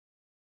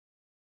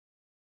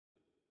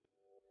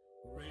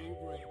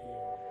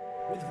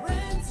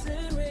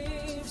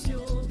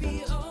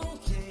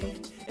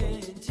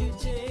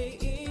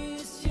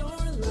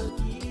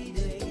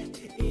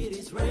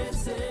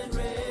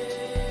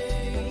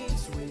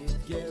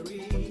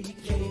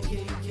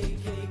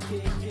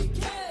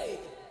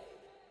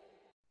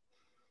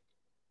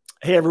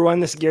Hey everyone,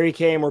 this is Gary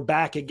K, and we're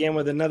back again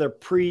with another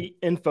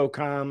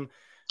pre-InfoComm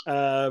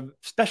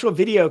special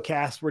video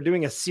cast. We're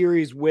doing a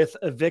series with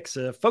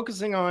Avixa,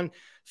 focusing on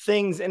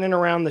things in and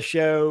around the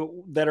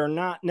show that are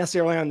not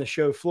necessarily on the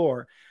show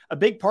floor. A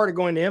big part of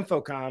going to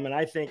InfoComm,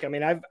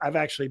 and I've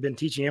actually been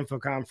teaching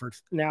InfoComm for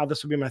now.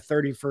 This will be my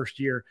 31st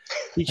year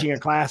teaching a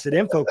class at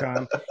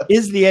InfoComm.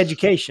 Is the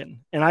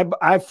education, and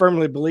I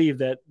firmly believe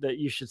that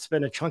you should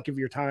spend a chunk of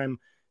your time.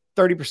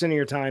 30% of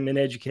your time in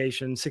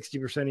education,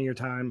 60% of your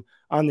time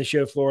on the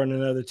show floor, and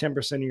another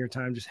 10% of your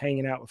time just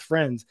hanging out with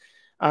friends.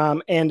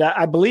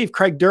 I believe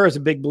Craig Durr is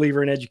a big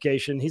believer in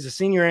education. He's a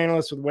senior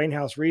analyst with Wayne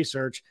House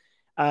Research.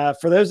 For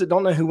those that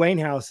don't know who Wayne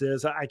House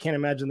is, I can't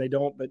imagine they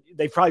don't, but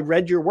they've probably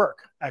read your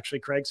work, actually,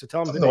 Craig. So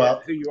tell them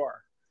who you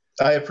are.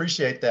 I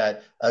appreciate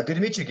that. Good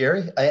to meet you,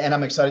 Gary. And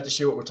I'm excited to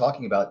share what we're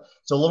talking about.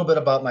 So a little bit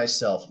about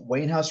myself.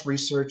 Wayne House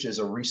Research is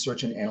a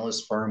research and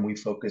analyst firm. We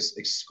focus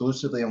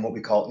exclusively on what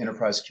we call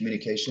enterprise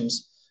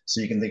communications.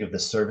 So you can think of the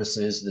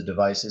services, the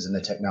devices, and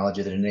the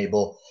technology that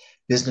enable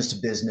business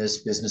to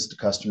business to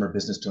customer,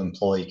 business to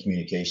employee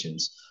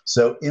communications.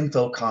 So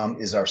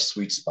InfoComm is our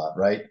sweet spot,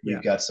 right? Yeah.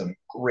 We've got some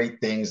great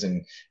things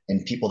and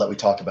people that we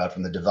talk about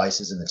from the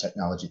devices and the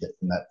technology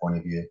from that point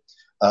of view.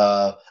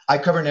 I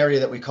cover an area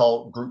that we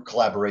call group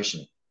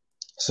collaboration.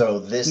 So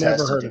this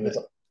has to do with,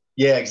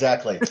 yeah,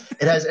 exactly.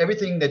 It has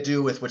everything to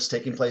do with what's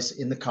taking place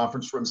in the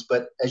conference rooms.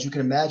 But as you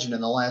can imagine,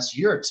 in the last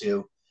year or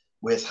two,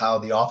 with how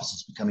the office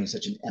is becoming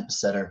such an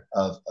epicenter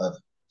of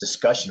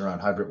discussion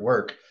around hybrid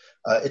work,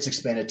 it's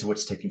expanded to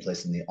what's taking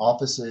place in the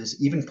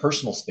offices, even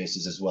personal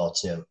spaces as well,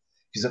 too,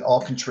 because it all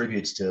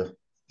contributes to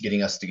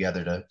getting us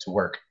together to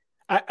work.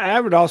 I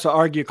would also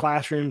argue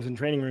classrooms and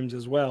training rooms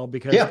as well,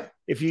 because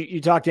if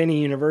you talk to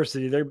any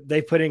university,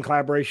 they put in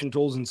collaboration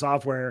tools and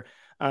software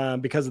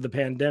because of the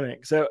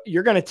pandemic. So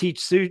you're going to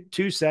teach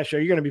two sessions.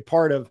 You're going to be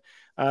part of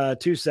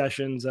two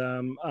sessions,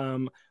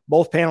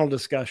 both panel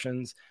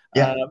discussions.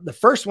 The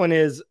first one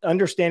is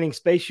understanding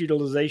space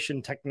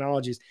utilization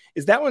technologies.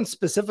 Is that one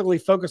specifically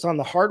focused on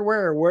the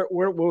hardware, or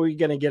where are we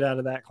going to get out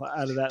of that?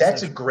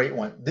 That's session? A great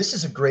one. This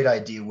is a great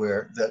idea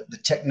where the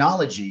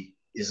technology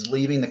is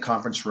leaving the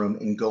conference room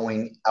and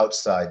going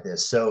outside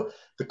this. So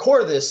the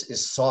core of this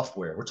is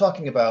software. We're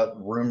talking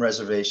about room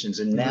reservations,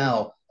 and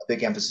now a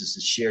big emphasis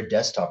is shared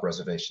desktop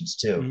reservations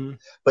too.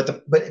 But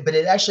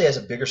it actually has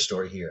a bigger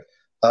story here.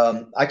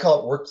 I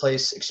call it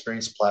workplace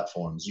experience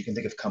platforms. You can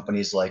think of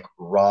companies like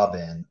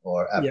Robin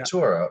or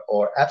Aptura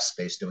or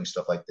AppSpace doing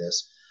stuff like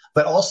this,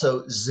 but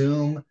also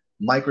Zoom,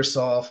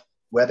 Microsoft,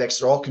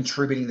 WebEx, they're all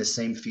contributing the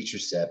same feature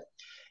set.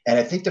 And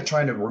I think they're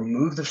trying to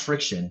remove the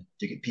friction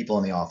to get people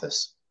in the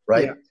office.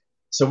 Right. Yeah.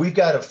 So we've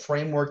got a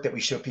framework that we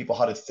show people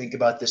how to think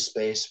about this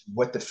space,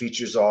 what the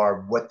features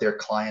are, what their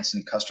clients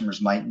and customers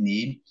might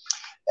need.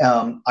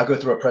 I go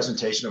through a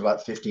presentation of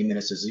about 15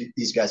 minutes as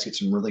these guys get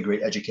some really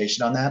great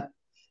education on that.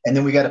 And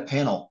then we got a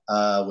panel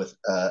with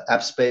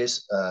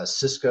AppSpace,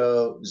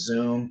 Cisco,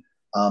 Zoom,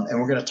 and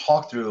we're going to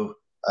talk through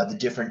the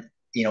different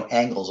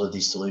angles of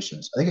these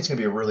solutions. I think it's going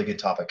to be a really good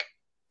topic.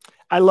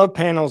 I love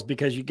panels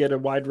because you get a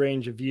wide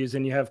range of views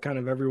and you have kind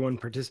of everyone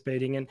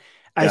participating. And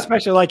I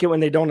especially like it when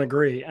they don't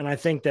agree. And I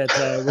think that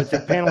with the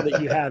panel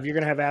that you have, you're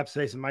going to have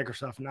AppSpace and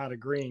Microsoft not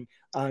agreeing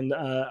on,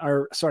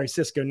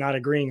 Cisco not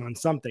agreeing on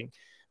something,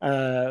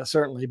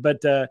 certainly.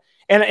 But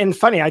and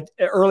funny,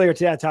 earlier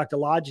today I talked to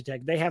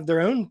Logitech. They have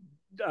their own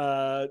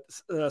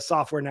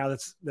software now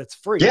that's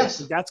free. Yes,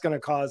 that's going to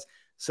cause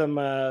some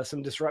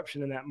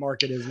disruption in that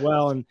market as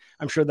well, and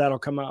I'm sure that'll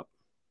come up.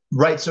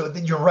 Right. So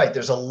you're right.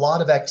 There's a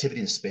lot of activity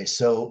in space.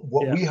 So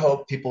what we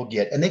hope people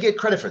get, and they get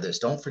credit for this.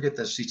 Don't forget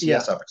the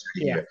CTS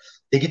opportunity here.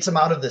 They get some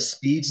out of the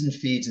speeds and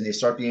feeds, and they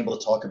start being able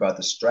to talk about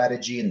the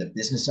strategy and the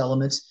business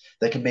elements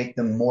that can make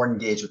them more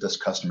engaged with those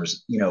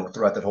customers,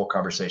 throughout that whole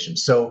conversation.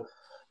 So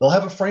they'll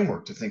have a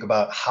framework to think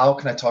about how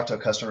can I talk to a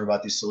customer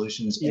about these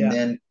solutions, and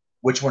then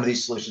which one of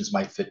these solutions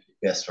might fit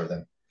best for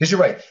them. Because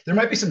you're right. There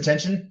might be some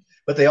tension,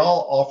 but they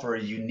all offer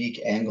a unique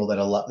angle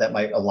that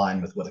might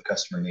align with what the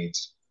customer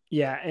needs.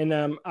 Yeah,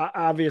 and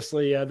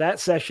obviously that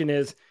session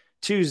is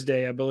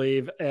Tuesday, I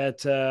believe,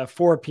 at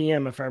 4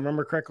 p.m. if I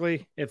remember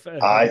correctly. If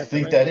I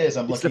think that is,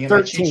 I'm looking at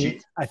my cheat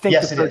sheet. I think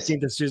the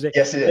 13th is Tuesday.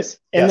 Yes, it is.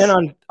 And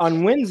then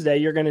on Wednesday,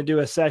 you're going to do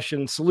a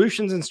session,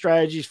 Solutions and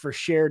Strategies for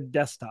Shared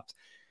Desktops.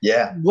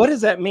 Yeah. What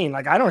does that mean?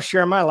 Like, I don't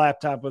share my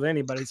laptop with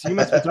anybody, so you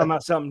must be talking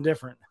about something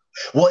different.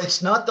 Well,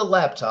 it's not the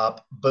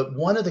laptop, but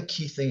one of the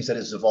key things that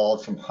has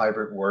evolved from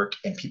hybrid work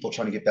and people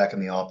trying to get back in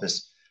the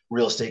office,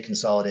 real estate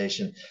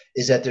consolidation,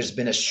 is that there's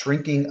been a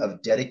shrinking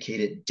of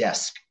dedicated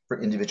desk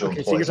for individual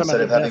employees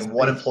instead of having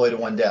one employee to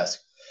one desk.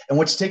 And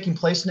what's taking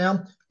place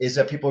now is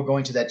that people are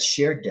going to that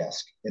shared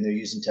desk, and they're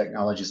using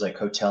technologies like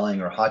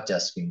hoteling or hot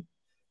desking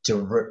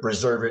to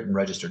reserve it and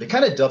register. It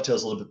kind of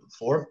dovetails a little bit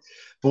before,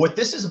 but what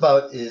this is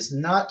about is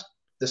not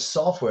the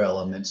software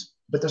elements,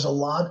 but there's a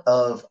lot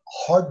of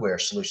hardware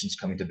solutions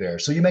coming to bear.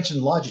 So you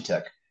mentioned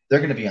Logitech. They're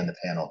going to be on the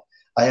panel.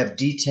 I have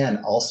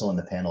D10 also on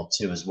the panel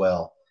too as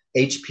well.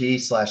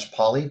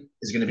 HP/Poly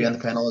is going to be on the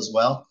panel as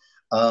well.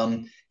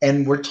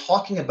 And we're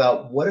talking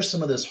about what are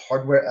some of those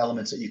hardware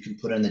elements that you can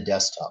put on the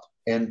desktop.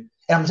 And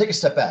I'm going to take a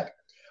step back.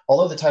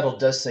 Although the title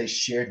does say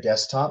shared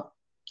desktop,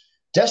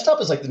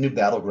 desktop is like the new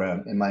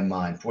battleground in my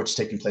mind for what's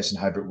taking place in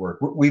hybrid work.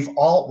 We're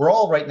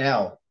all right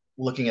now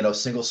looking at a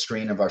single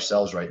screen of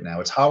ourselves right now.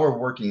 It's how we're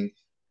working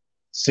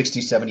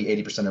 60, 70,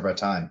 80% of our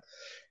time.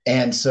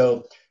 And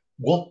so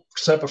we'll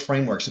set up a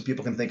framework so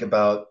people can think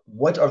about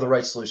what are the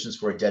right solutions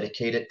for a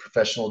dedicated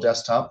professional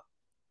desktop,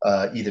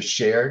 either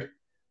shared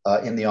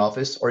in the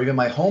office or even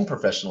my home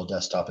professional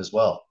desktop as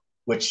well,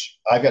 which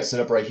I've got set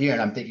up right here.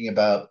 And I'm thinking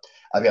about,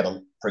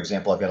 for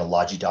example, I've got a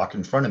Logi dock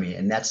in front of me,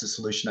 and that's the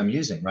solution I'm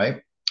using,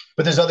 right?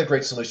 But there's other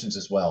great solutions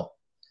as well.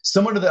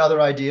 Similar to the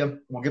other idea,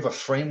 we'll give a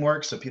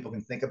framework so people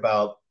can think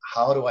about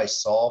how do I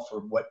solve for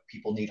what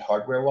people need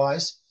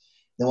hardware-wise.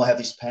 Then we'll have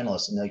these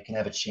panelists, and they can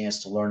have a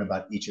chance to learn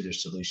about each of their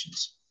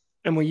solutions.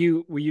 And will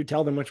you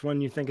tell them which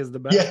one you think is the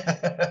best?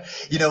 Yeah,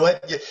 you know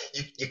what?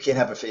 You can't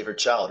have a favorite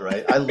child,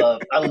 right? I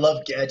love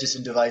gadgets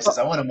and devices.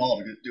 I want them all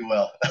to do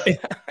well.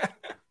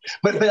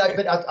 But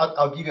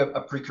I'll give you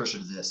a precursor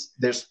to this.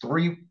 There's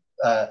three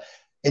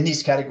in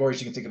these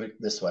categories. You can think of it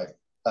this way.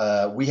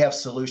 We have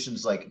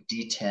solutions like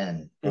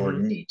D10 or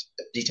Neat.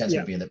 D10 is going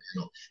to be in the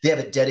panel. They have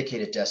a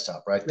dedicated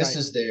desktop, right? This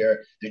is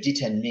their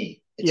D10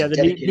 Me. The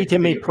D10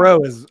 Me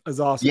Pro is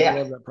awesome. Yeah, I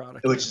love that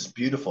product. Which is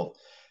beautiful.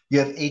 You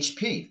have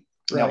HP.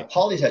 Right. Now,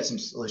 Poly's had some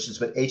solutions,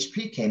 but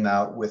HP came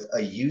out with a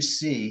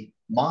UC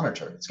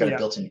monitor. It's got a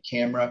built-in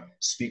camera,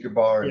 speaker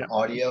bar, and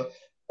audio.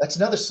 That's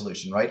another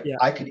solution, right? Yeah.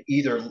 I could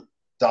either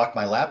dock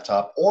my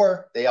laptop,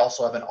 or they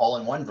also have an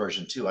all-in-one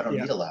version too. I don't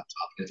need a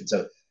laptop if it's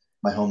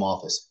my home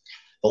office.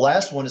 The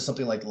last one is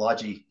something like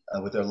Logi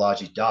with their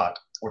Logi dock,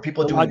 where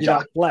people are doing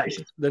dock Flex,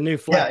 the new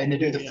Flex. Yeah, and they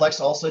do the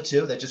Flex also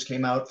too. That just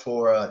came out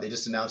they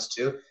just announced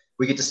too.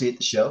 We get to see it at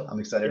the show.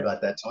 I'm excited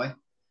about that toy.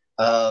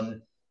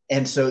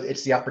 And so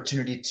it's the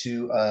opportunity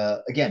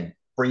to, again,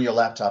 bring your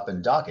laptop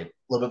and dock it. A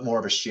little bit more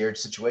of a shared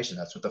situation.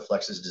 That's what the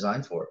Flex is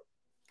designed for.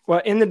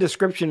 Well, in the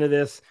description of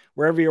this,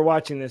 wherever you're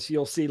watching this,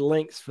 you'll see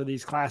links for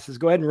these classes.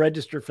 Go ahead and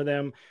register for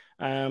them.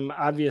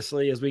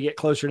 Obviously, as we get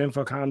closer to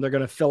InfoComm, they're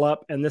going to fill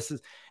up. And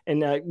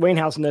Wayne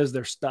House knows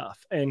their stuff.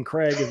 And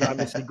Craig is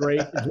obviously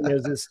great. He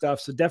knows his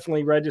stuff. So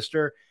definitely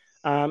register.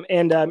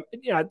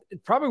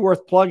 It's probably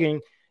worth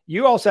plugging.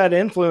 You also had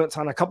influence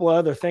on a couple of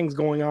other things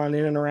going on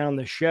in and around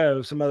the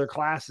show, some other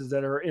classes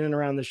that are in and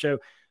around the show.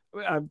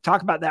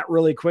 Talk about that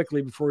really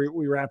quickly before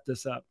we wrap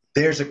this up.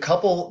 There's a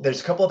couple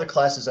other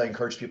classes I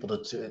encourage people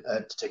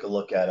to take a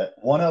look at it.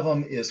 One of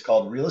them is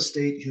called Real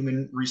Estate,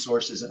 Human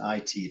Resources, and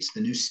IT. It's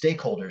the new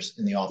stakeholders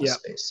in the office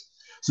space.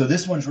 So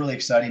this one's really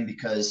exciting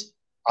because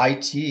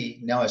IT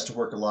now has to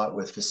work a lot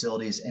with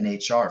facilities and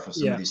HR for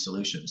some of these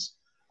solutions.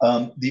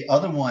 The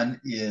other one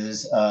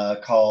is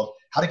called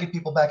How to Get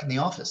People Back in the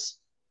Office.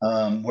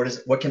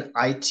 What can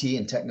IT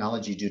and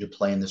technology do to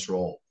play in this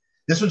role?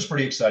 This one's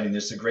pretty exciting.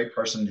 There's a great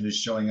person who's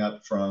showing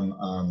up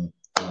from,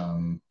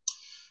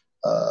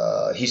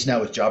 he's now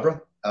with Jabra.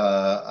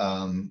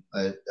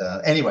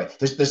 Anyway,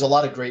 there's a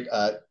lot of great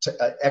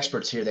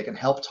experts here that can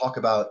help talk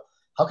about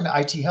how can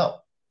IT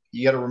help.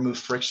 You got to remove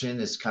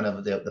friction is kind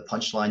of the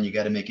punchline. You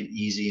got to make it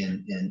easy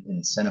and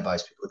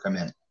incentivize people to come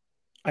in.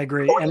 I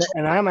agree.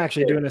 And I'm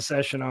actually doing a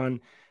session on,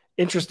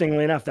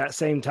 interestingly enough, that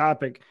same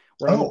topic,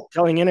 where I'm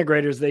telling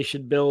integrators they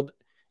should build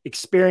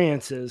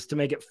experiences to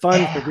make it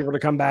fun for people to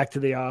come back to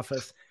the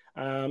office.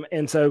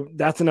 And so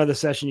that's another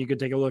session you could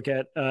take a look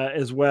at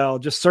as well.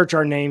 Just search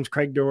our names,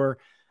 Craig Dorr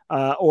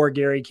or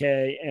Gary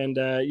Kay, and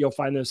you'll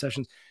find those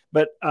sessions.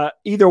 But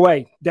either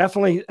way,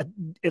 definitely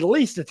at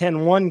least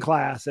attend one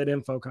class at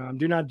InfoComm.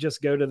 Do not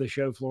just go to the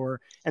show floor.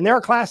 And there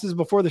are classes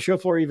before the show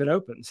floor even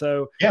opens.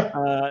 So you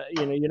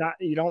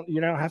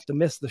don't have to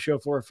miss the show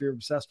floor if you're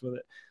obsessed with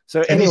it.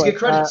 So and these get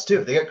credits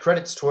too. They get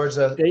credits towards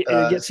they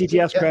get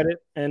CTS credit,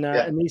 and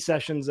in these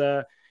sessions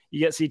you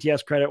get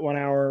CTS credit 1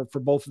 hour for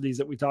both of these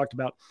that we talked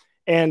about.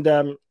 And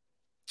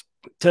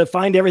to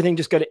find everything,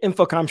 just go to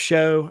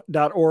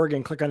infocommshow.org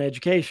and click on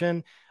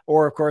education.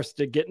 Or, of course,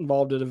 to get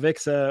involved at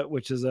Avixa,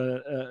 which is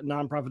a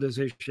nonprofit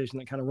association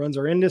that kind of runs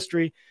our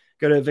industry,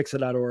 go to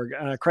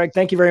avixa.org. Craig,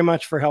 thank you very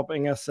much for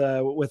helping us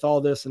with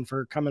all this and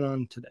for coming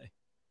on today.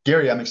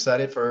 Gary, I'm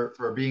excited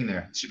for being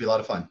there. It should be a lot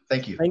of fun.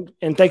 Thank you.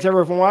 And thanks,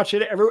 everyone, for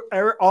watching.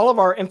 All of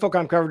our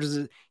InfoComm coverage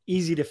is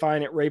easy to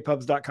find at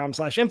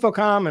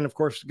ravepubs.com/InfoComm. And, of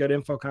course, go to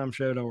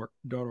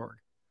infocommshow.org.